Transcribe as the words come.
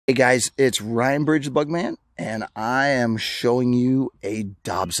Hey guys, it's Ryan Bridge the Bugman, and I am showing you a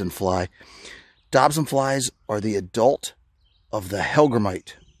Dobsonfly. Dobsonflies are the adult of the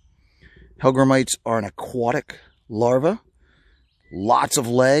Hellgramite. Hellgramites are an aquatic larva, lots of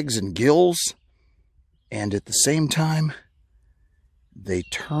legs and gills, and at the same time, they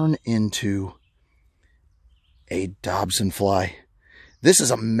turn into a Dobsonfly. This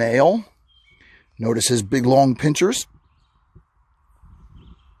is a male. Notice his big long pincers.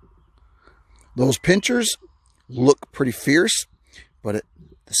 Those pincers look pretty fierce, but at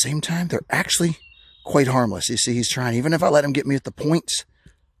the same time, they're actually quite harmless. You see, he's trying. Even if I let him get me at the points,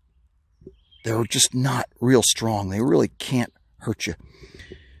 they're just not real strong. They really can't hurt you.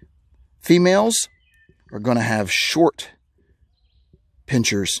 Females are going to have short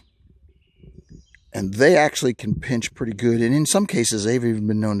pincers, and they actually can pinch pretty good. And in some cases, they've even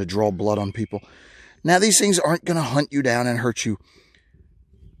been known to draw blood on people. Now, these things aren't going to hunt you down and hurt you.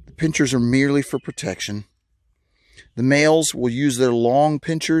 Pincers are merely for protection. The males will use their long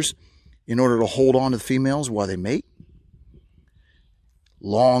pincers in order to hold on to the females while they mate.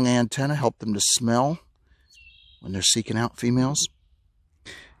 Long antennae help them to smell when they're seeking out females.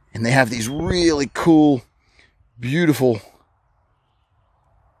 And they have these really cool, beautiful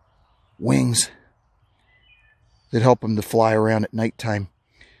wings that help them to fly around at nighttime.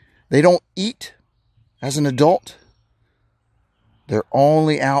 They don't eat as an adult. They're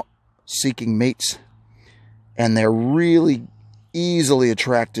only out seeking mates, and they're really easily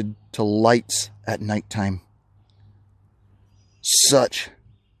attracted to lights at nighttime. Such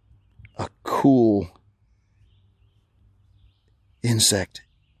a cool insect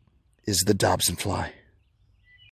is the Dobsonfly.